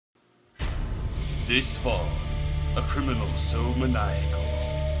This fall, a criminal so maniacal,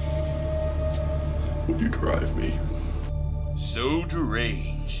 Would you drive me? so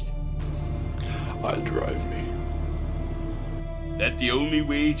deranged, I'd drive me. that the only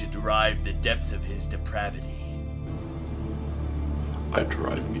way to derive the depths of his depravity I'd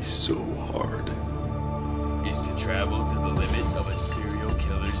drive me so hard. is to travel to the limit of a serial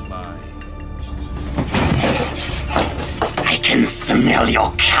killer's mind. I can smell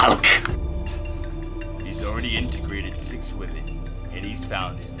your calc. He's already integrated 6 women, and he's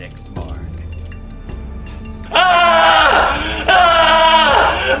found his next mark.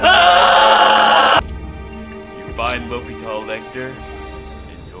 You find L'Hôpital Lector,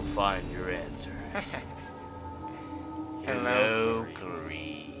 and you'll find your answers. Hello,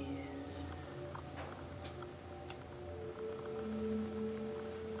 Grease.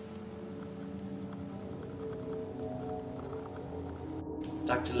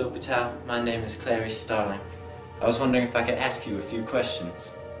 Dr. L'Hôpital, my name is Starling. I was wondering if I could ask you a few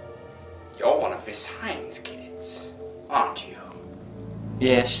questions. You're one of Miss Hines' kids, aren't you?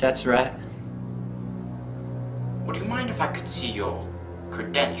 Yes, that's right. Would you mind if I could see your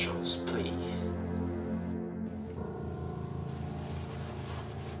credentials, please?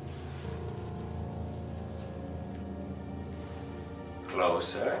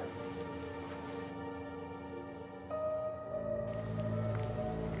 Closer.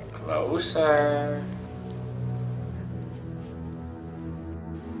 Closer.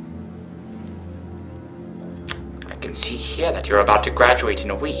 I can see here that you're about to graduate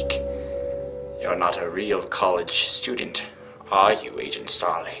in a week. You're not a real college student, are you, Agent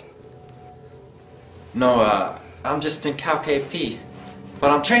Starling? No, I'm just in Calc AP,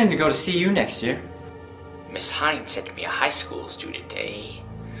 but I'm training to go to CU next year. Miss Hines sent me a high school student, eh?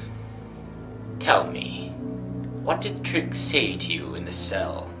 Tell me, what did Trigs say to you in the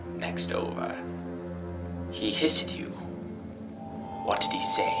cell next over? He hissed at you. What did he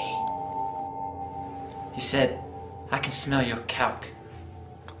say? He said, I can smell your calc.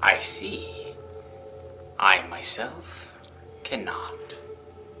 I see. I myself cannot.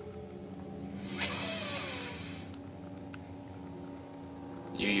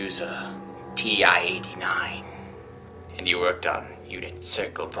 You use a TI-89, and you worked on unit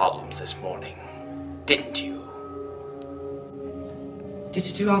circle problems this morning, didn't you? Did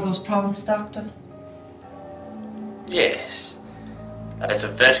you do all those problems, Doctor? Yes. That is a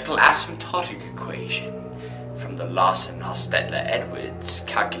vertical asymptotic equation from the Lawson-Hostetler-Edwards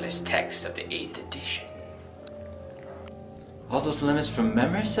calculus text of the 8th edition. All those limits from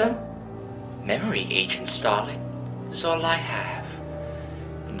memory, sir? Memory, Agent Starling, is all I have.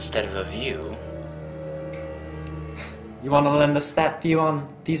 Instead of a view. You want to lend us that view on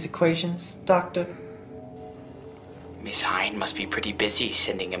these equations, Doctor? Miss Hine must be pretty busy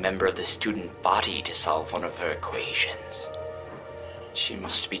sending a member of the student body to solve one of her equations. She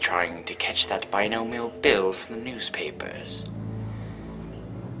must be trying to catch that binomial bill from the newspapers.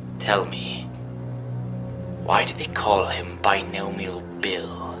 Tell me, why do they call him Binomial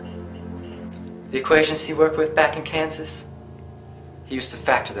Bill? The equations he worked with back in Kansas? He used to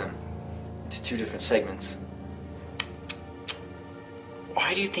factor them into 2 different segments.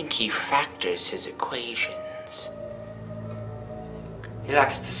 Why do you think he factors his equations? He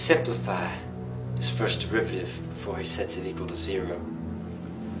likes to simplify his first derivative before he sets it equal to 0.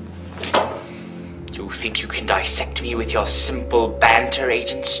 You think you can dissect me with your simple banter,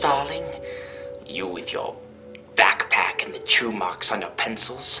 Agent Starling? You with your backpack and the chew marks on your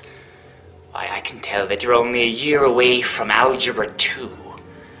pencils? Why, I can tell that you're only a year away from Algebra 2.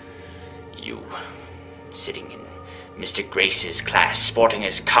 You, sitting in Mr. Grace's class, sporting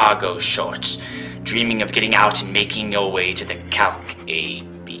his cargo shorts, dreaming of getting out and making your way to the Calc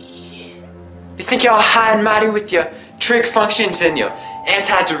AB. You think you're all high and mighty with your trig functions and your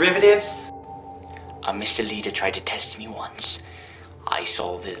antiderivatives? A Mr. Leader tried to test me once. I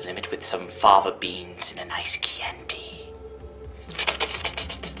solved the limit with some fava beans and a nice Chianti.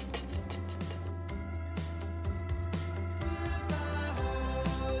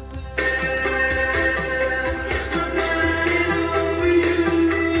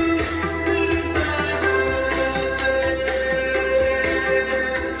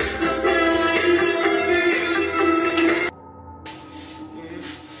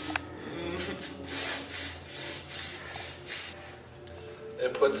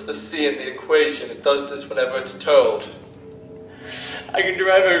 It puts the C in the equation. It does this whenever it's told. I can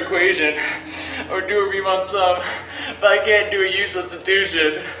derive an equation, or do a Riemann sum, but I can't do a U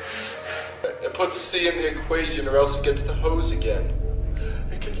substitution. It puts C in the equation or else it gets the hose again.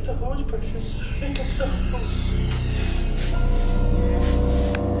 It gets the hose, precious. It gets the hose.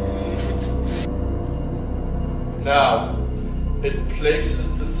 Now, it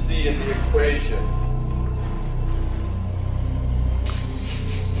places the C in the equation.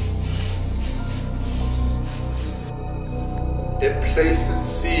 It places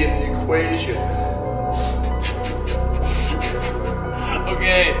C in the equation.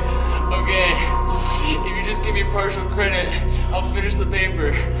 Okay. If you just give me partial credit, I'll finish the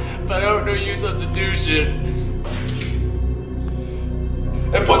paper. But I don't know use substitution.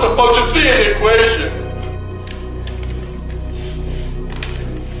 It puts a function C in the equation.